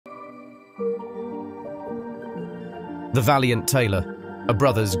The Valiant Tailor, a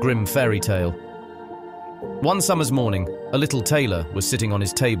brother's Grimm fairy tale. One summer's morning, a little tailor was sitting on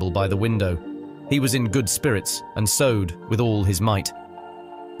his table by the window. He was in good spirits and sewed with all his might.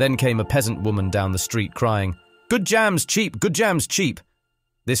 Then came a peasant woman down the street crying, "Good jam's cheap, good jam's cheap."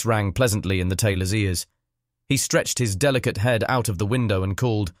 This rang pleasantly in the tailor's ears. He stretched his delicate head out of the window and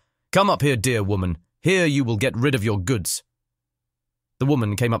called, "Come up here, dear woman. Here you will get rid of your goods." The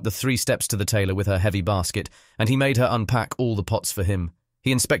woman came up the 3 steps to the tailor with her heavy basket, and he made her unpack all the pots for him.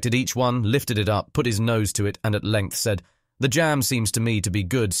 He inspected each one, lifted it up, put his nose to it, and at length said, "The jam seems to me to be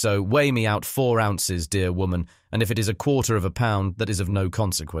good, so weigh me out 4 ounces, dear woman, and if it is a quarter of a pound, that is of no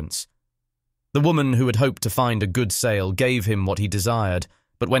consequence." The woman, who had hoped to find a good sale, gave him what he desired,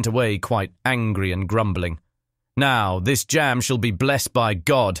 but went away quite angry and grumbling. "Now, this jam shall be blessed by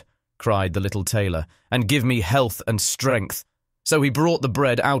God," cried the little tailor, "and give me health and strength." So he brought the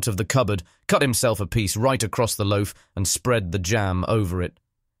bread out of the cupboard, cut himself a piece right across the loaf, and spread the jam over it.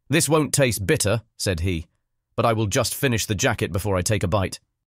 "This won't taste bitter," said he, "but I will just finish the jacket before I take a bite."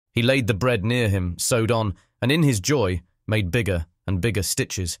 He laid the bread near him, sewed on, and in his joy made bigger and bigger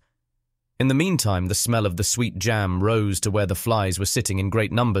stitches. In the meantime, the smell of the sweet jam rose to where the flies were sitting in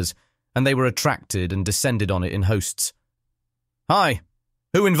great numbers, and they were attracted and descended on it in hosts. "Hi!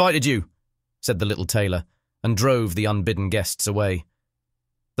 Who invited you?" said the little tailor, and drove the unbidden guests away.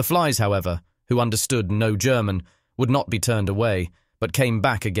 The flies, however, who understood no German, would not be turned away, but came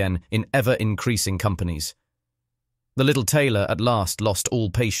back again in ever-increasing companies. The little tailor at last lost all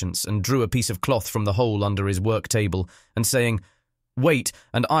patience and drew a piece of cloth from the hole under his work-table, and saying, "Wait,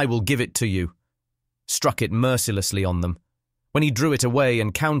 and I will give it to you," struck it mercilessly on them. When he drew it away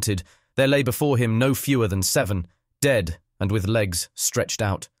and counted, there lay before him no fewer than 7, dead and with legs stretched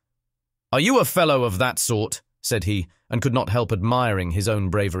out. "Are you a fellow of that sort?" said he, and could not help admiring his own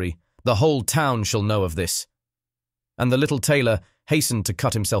bravery. "The whole town shall know of this." And the little tailor hastened to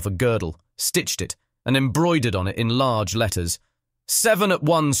cut himself a girdle, stitched it, and embroidered on it in large letters, "7 at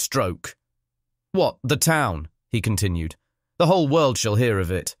one stroke." "What, the town?" he continued. "The whole world shall hear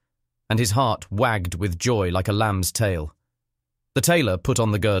of it." And his heart wagged with joy like a lamb's tail. The tailor put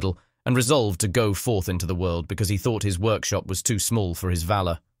on the girdle and resolved to go forth into the world because he thought his workshop was too small for his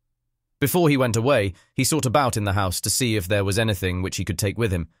valour. Before he went away, he sought about in the house to see if there was anything which he could take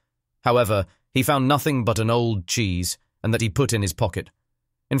with him. However, he found nothing but an old cheese, and that he put in his pocket.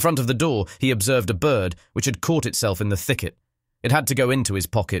 In front of the door, he observed a bird which had caught itself in the thicket. It had to go into his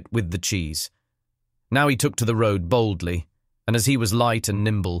pocket with the cheese. Now he took to the road boldly, and as he was light and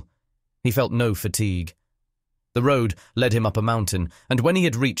nimble, he felt no fatigue. The road led him up a mountain, and when he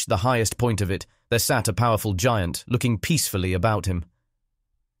had reached the highest point of it, there sat a powerful giant, looking peacefully about him.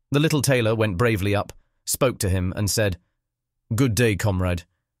 The little tailor went bravely up, spoke to him, and said, "Good day, comrade.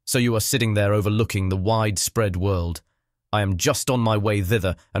 So you are sitting there overlooking the widespread world. I am just on my way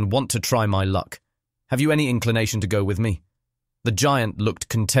thither, and want to try my luck. Have you any inclination to go with me?" The giant looked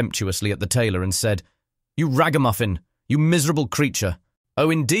contemptuously at the tailor and said, "You ragamuffin, you miserable creature." "Oh,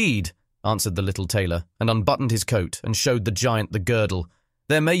 indeed," answered the little tailor, and unbuttoned his coat and showed the giant the girdle.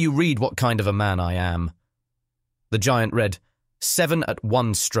 "There may you read what kind of a man I am." The giant read, 7 at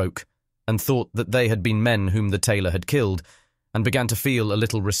one stroke, and thought that they had been men whom the tailor had killed, and began to feel a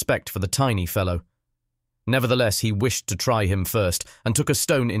little respect for the tiny fellow. Nevertheless, he wished to try him first, and took a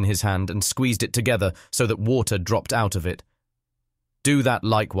stone in his hand and squeezed it together so that water dropped out of it. "Do that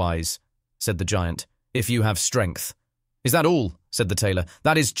likewise," said the giant, "if you have strength." "Is that all?" said the tailor.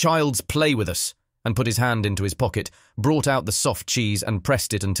 "That is child's play with us," and put his hand into his pocket, brought out the soft cheese and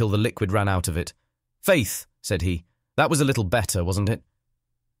pressed it until the liquid ran out of it. "Faith," said he, "that was a little better, wasn't it?"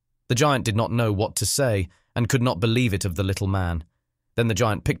 The giant did not know what to say, and could not believe it of the little man. Then the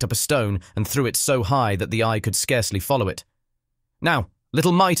giant picked up a stone and threw it so high that the eye could scarcely follow it. "Now,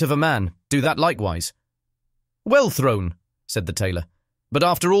 little mite of a man, do that likewise." "Well thrown," said the tailor, "but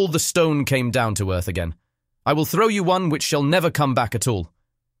after all the stone came down to earth again. I will throw you one which shall never come back at all."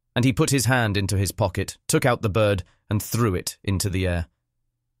 And he put his hand into his pocket, took out the bird, and threw it into the air.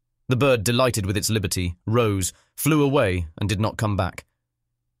 The bird, delighted with its liberty, rose, flew away, and did not come back.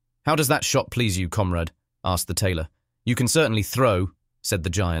 "How does that shot please you, comrade?" asked the tailor. "You can certainly throw," said the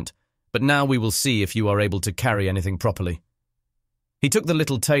giant, "but now we will see if you are able to carry anything properly." He took the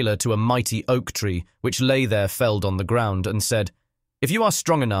little tailor to a mighty oak tree which lay there felled on the ground, and said, "If you are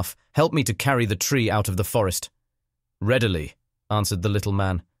strong enough, help me to carry the tree out of the forest." "Readily," answered the little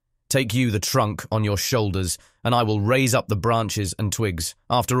man. "Take you the trunk on your shoulders, and I will raise up the branches and twigs.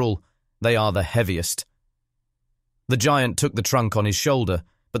 After all, they are the heaviest." The giant took the trunk on his shoulder,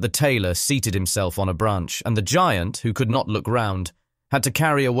 but the tailor seated himself on a branch, and the giant, who could not look round, had to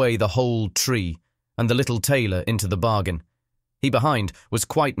carry away the whole tree, and the little tailor into the bargain. He behind was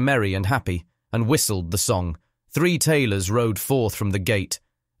quite merry and happy, and whistled the song. 3 tailors rode forth from the gate,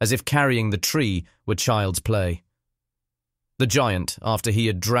 as if carrying the tree were child's play. The giant, after he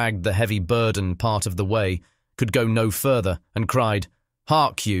had dragged the heavy burden part of the way, could go no further, and cried,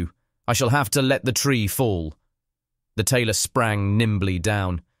 "Hark you, I shall have to let the tree fall." The tailor sprang nimbly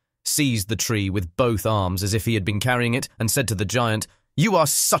down, seized the tree with both arms as if he had been carrying it, and said to the giant, "You are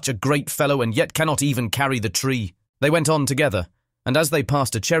such a great fellow, and yet cannot even carry the tree." They went on together, and as they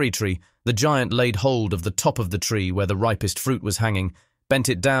passed a cherry tree, the giant laid hold of the top of the tree where the ripest fruit was hanging, bent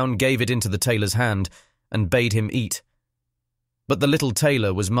it down, gave it into the tailor's hand, and bade him eat. But the little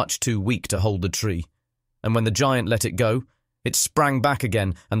tailor was much too weak to hold the tree, and when the giant let it go, it sprang back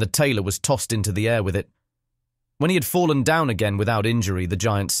again, and the tailor was tossed into the air with it. When he had fallen down again without injury, the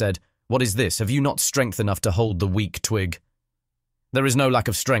giant said, "What is this? Have you not strength enough to hold the weak twig?" "There is no lack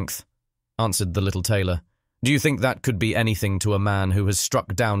of strength," answered the little tailor. "Do you think that could be anything to a man who has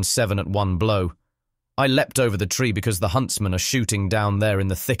struck down 7 at one blow? I leapt over the tree because the huntsmen are shooting down there in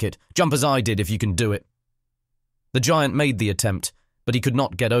the thicket. Jump as I did if you can do it." The giant made the attempt, but he could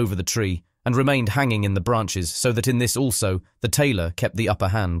not get over the tree, and remained hanging in the branches, so that in this also the tailor kept the upper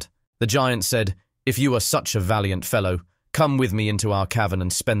hand. The giant said, "If you are such a valiant fellow, come with me into our cavern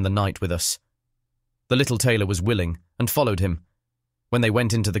and spend the night with us." The little tailor was willing, and followed him. When they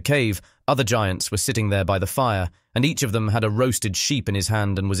went into the cave, other giants were sitting there by the fire, and each of them had a roasted sheep in his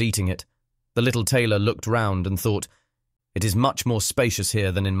hand and was eating it. The little tailor looked round and thought, "It is much more spacious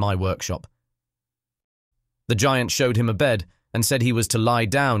here than in my workshop." The giant showed him a bed, and said he was to lie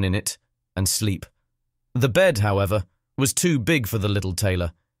down in it and sleep. The bed, however, was too big for the little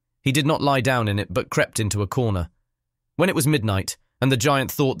tailor. He did not lie down in it, but crept into a corner. When it was midnight, and the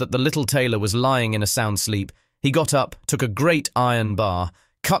giant thought that the little tailor was lying in a sound sleep, he got up, took a great iron bar,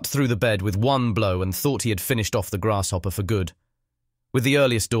 cut through the bed with one blow, and thought he had finished off the grasshopper for good. With the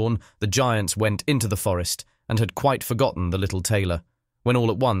earliest dawn, the giants went into the forest, and had quite forgotten the little tailor, when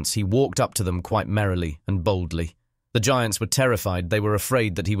all at once he walked up to them quite merrily and boldly. The giants were terrified. They were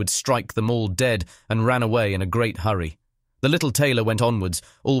afraid that he would strike them all dead, and ran away in a great hurry. The little tailor went onwards,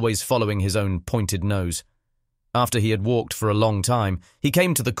 always following his own pointed nose. After he had walked for a long time, he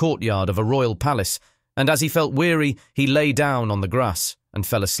came to the courtyard of a royal palace, and as he felt weary, he lay down on the grass and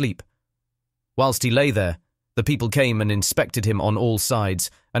fell asleep. Whilst he lay there, the people came and inspected him on all sides,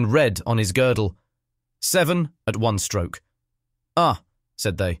 and read on his girdle, 7 at one stroke. "Ah,"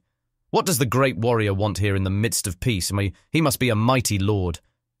 said they, "what does the great warrior want here in the midst of peace? He must be a mighty lord."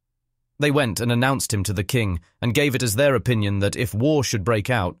 They went and announced him to the king, and gave it as their opinion that if war should break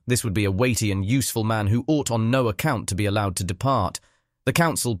out, this would be a weighty and useful man who ought on no account to be allowed to depart. The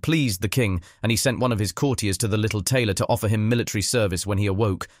counsel pleased the king, and he sent one of his courtiers to the little tailor to offer him military service when he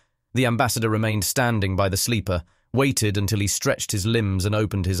awoke. The ambassador remained standing by the sleeper, waited until he stretched his limbs and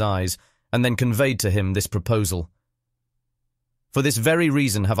opened his eyes, and then conveyed to him this proposal. "For this very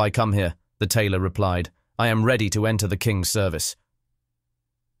reason have I come here," the tailor replied. "I am ready to enter the king's service."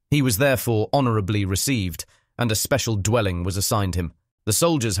 He was therefore honourably received, and a special dwelling was assigned him. The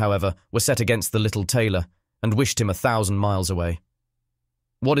soldiers, however, were set against the little tailor, and wished him 1,000 miles away.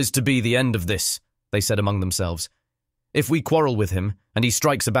 "What is to be the end of this?" they said among themselves. "If we quarrel with him, and he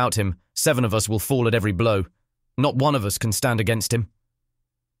strikes about him, 7 of us will fall at every blow. Not one of us can stand against him."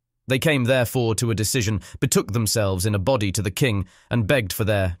 They came therefore to a decision, betook themselves in a body to the king, and begged for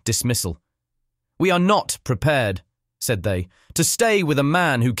their dismissal. "We are not prepared," said they, "to stay with a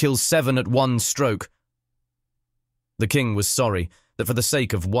man who kills 7 at one stroke." The king was sorry that for the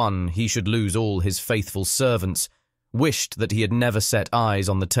sake of one he should lose all his faithful servants, wished that he had never set eyes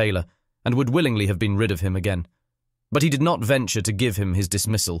on the tailor, and would willingly have been rid of him again. But he did not venture to give him his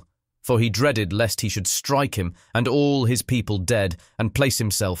dismissal, for he dreaded lest he should strike him and all his people dead, and place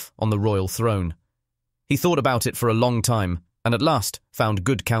himself on the royal throne. He thought about it for a long time, and at last found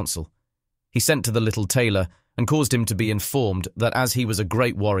good counsel. He sent to the little tailor, and caused him to be informed that as he was a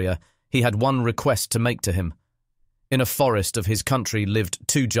great warrior, he had one request to make to him. In a forest of his country lived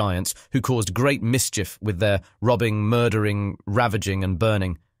 2 giants who caused great mischief with their robbing, murdering, ravaging, and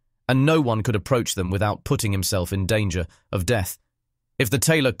burning, and no one could approach them without putting himself in danger of death. If the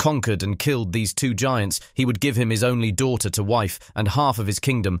tailor conquered and killed these 2 giants, he would give him his only daughter to wife and half of his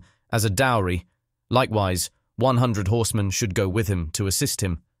kingdom as a dowry. Likewise, 100 horsemen should go with him to assist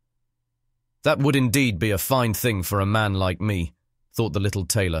him. "That would indeed be a fine thing for a man like me," thought the little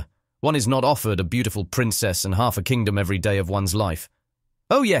tailor. "One is not offered a beautiful princess and half a kingdom every day of one's life."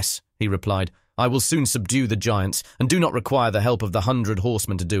 "Oh yes," he replied, "I will soon subdue the giants, and do not require the help of the 100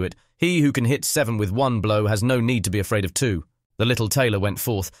 horsemen to do it. He who can hit 7 with one blow has no need to be afraid of 2. The little tailor went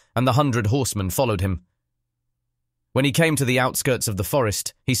forth, and the 100 horsemen followed him. When he came to the outskirts of the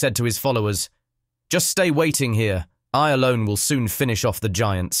forest, he said to his followers, "Just stay waiting here. I alone will soon finish off the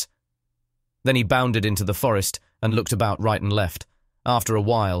giants." Then he bounded into the forest and looked about right and left. After a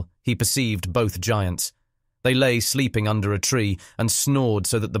while, he perceived both giants. They lay sleeping under a tree and snored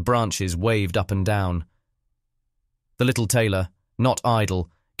so that the branches waved up and down. The little tailor, not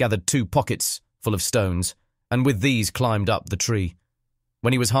idle, gathered 2 pockets full of stones, and with these climbed up the tree.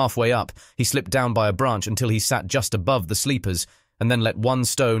 When he was halfway up, he slipped down by a branch until he sat just above the sleepers, and then let one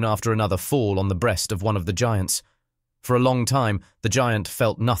stone after another fall on the breast of one of the giants. For a long time, the giant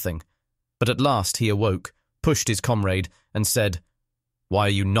felt nothing, but at last he awoke, pushed his comrade, and said, "Why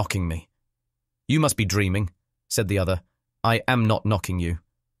are you knocking me?" "You must be dreaming," said the other. "I am not knocking you."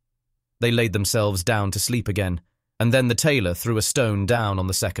 They laid themselves down to sleep again, and then the tailor threw a stone down on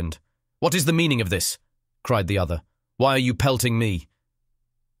the second. "What is the meaning of this?" cried the other. "Why are you pelting me?"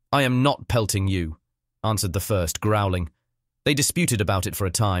 "I am not pelting you," answered the first, growling. They disputed about it for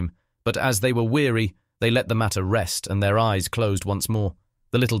a time, but as they were weary, they let the matter rest, and their eyes closed once more.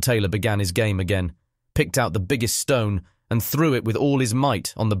 The little tailor began his game again, picked out the biggest stone, and threw it with all his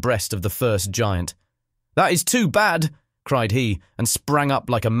might on the breast of the first giant. "That is too bad," cried he, and sprang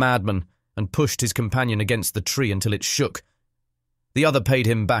up like a madman, and pushed his companion against the tree until it shook. The other paid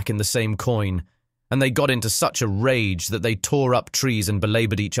him back in the same coin, and they got into such a rage that they tore up trees and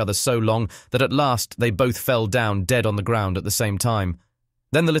belaboured each other so long that at last they both fell down dead on the ground at the same time.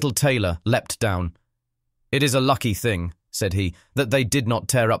 Then the little tailor leapt down. "It is a lucky thing," said he, "that they did not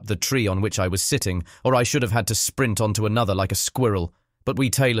tear up the tree on which I was sitting, or I should have had to sprint onto another like a squirrel, but we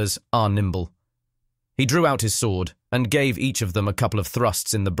tailors are nimble." He drew out his sword, and gave each of them a couple of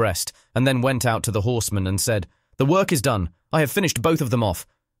thrusts in the breast, and then went out to the horsemen and said, "The work is done. I have finished both of them off,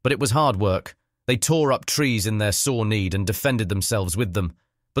 but it was hard work. They tore up trees in their sore need and defended themselves with them,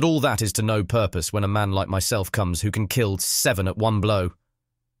 but all that is to no purpose when a man like myself comes who can kill 7 at one blow."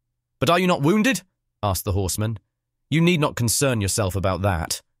 "But are you not wounded?" asked the horseman. "You need not concern yourself about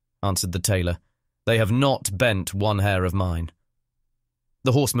that," answered the tailor. "They have not bent one hair of mine."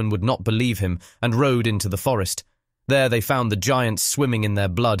 The horsemen would not believe him, and rode into the forest. There they found the giants swimming in their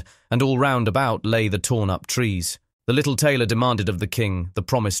blood, and all round about lay the torn-up trees. The little tailor demanded of the king the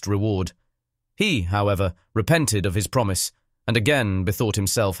promised reward. He, however, repented of his promise, and again bethought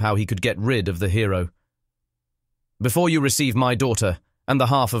himself how he could get rid of the hero. "Before you receive my daughter, and the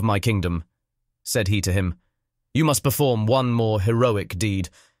half of my kingdom," said he to him, "you must perform one more heroic deed.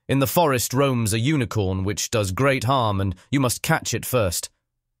 In the forest roams a unicorn which does great harm, and you must catch it first.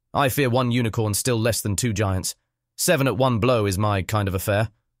 I fear one unicorn still less than 2 giants. 7 at one blow is my kind of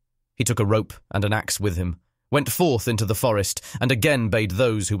affair." He took a rope and an axe with him, went forth into the forest, and again bade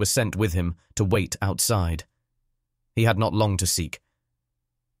those who were sent with him to wait outside. He had not long to seek.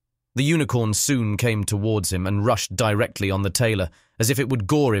 The unicorn soon came towards him and rushed directly on the tailor, as if it would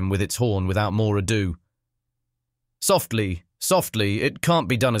gore him with its horn without more ado. "Softly, softly, it can't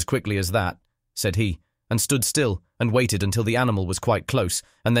be done as quickly as that," said he, and stood still and waited until the animal was quite close,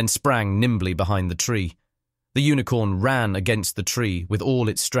 and then sprang nimbly behind the tree. The unicorn ran against the tree with all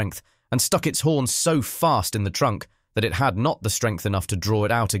its strength, and stuck its horn so fast in the trunk that it had not the strength enough to draw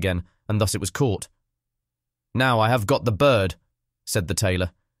it out again, and thus it was caught. "Now I have got the bird," said the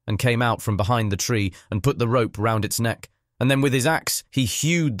tailor, and came out from behind the tree and put the rope round its neck, and then with his axe he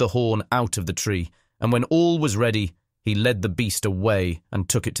hewed the horn out of the tree, and when all was ready, he led the beast away and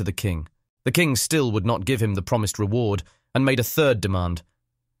took it to the king. The king still would not give him the promised reward, and made a third demand.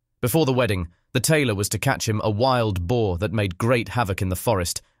 Before the wedding, the tailor was to catch him a wild boar that made great havoc in the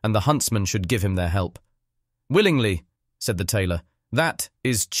forest, and the huntsmen should give him their help. "Willingly," said the tailor. "That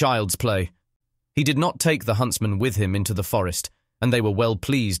is child's play." He did not take the huntsmen with him into the forest, and they were well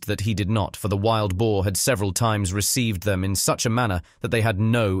pleased that he did not, for the wild boar had several times received them in such a manner that they had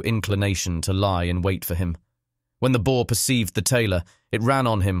no inclination to lie in wait for him. When the boar perceived the tailor, it ran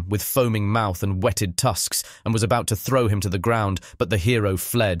on him with foaming mouth and whetted tusks, and was about to throw him to the ground, but the hero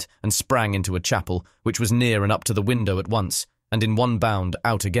fled and sprang into a chapel, which was near and up to the window at once, and in one bound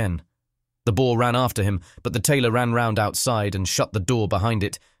out again. The boar ran after him, but the tailor ran round outside and shut the door behind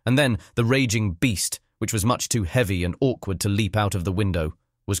it, and then the raging beast, which was much too heavy and awkward to leap out of the window,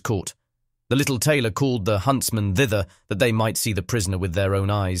 was caught. The little tailor called the huntsmen thither that they might see the prisoner with their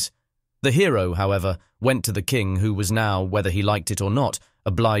own eyes. The hero, however, went to the king, who was now, whether he liked it or not,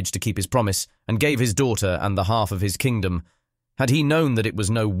 obliged to keep his promise, and gave his daughter and the half of his kingdom. Had he known that it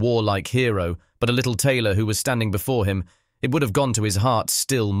was no warlike hero, but a little tailor who was standing before him, it would have gone to his heart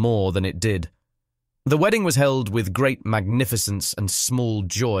still more than it did. The wedding was held with great magnificence and small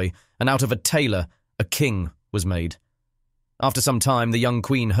joy, and out of a tailor, a king was made. After some time, the young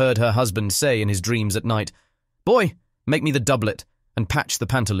queen heard her husband say in his dreams at night, "Boy, make me the doublet and patch the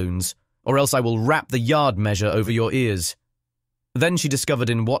pantaloons, or else I will wrap the yard measure over your ears." Then she discovered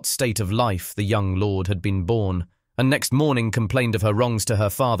in what state of life the young lord had been born, and next morning complained of her wrongs to her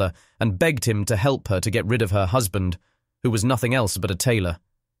father and begged him to help her to get rid of her husband, who was nothing else but a tailor.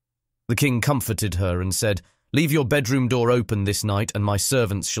 The king comforted her and said, "Leave your bedroom door open this night, and my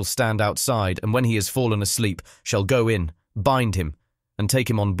servants shall stand outside, and when he has fallen asleep, shall go in, bind him, and take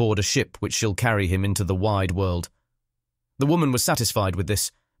him on board a ship which shall carry him into the wide world." The woman was satisfied with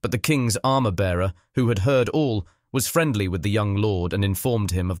this, but the king's armour-bearer, who had heard all, was friendly with the young lord and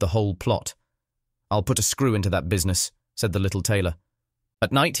informed him of the whole plot. "I'll put a screw into that business," said the little tailor.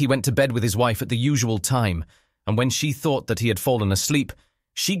 At night he went to bed with his wife at the usual time, and when she thought that he had fallen asleep,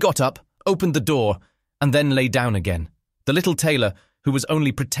 she got up, opened the door, and then lay down again. The little tailor, who was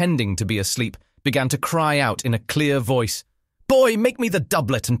only pretending to be asleep, began to cry out in a clear voice, "Boy, make me the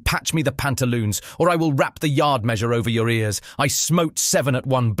doublet and patch me the pantaloons, or I will wrap the yard measure over your ears. I smote 7 at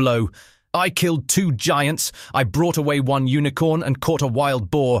one blow. I killed 2 giants, I brought away 1 unicorn and caught a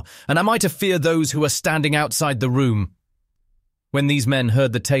wild boar, and am I to fear those who are standing outside the room?" When these men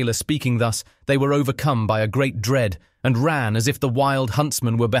heard the tailor speaking thus, they were overcome by a great dread, and ran as if the wild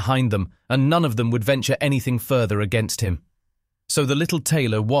huntsmen were behind them, and none of them would venture anything further against him. So the little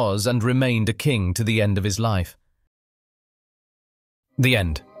tailor was and remained a king to the end of his life. The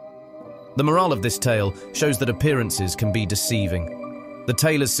end. The morale of this tale shows that appearances can be deceiving. The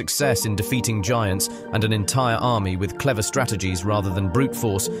tailor's success in defeating giants and an entire army with clever strategies rather than brute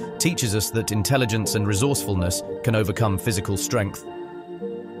force teaches us that intelligence and resourcefulness can overcome physical strength.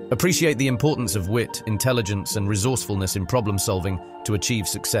 Appreciate the importance of wit, intelligence, and resourcefulness in problem solving to achieve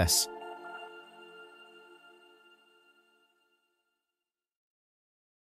success.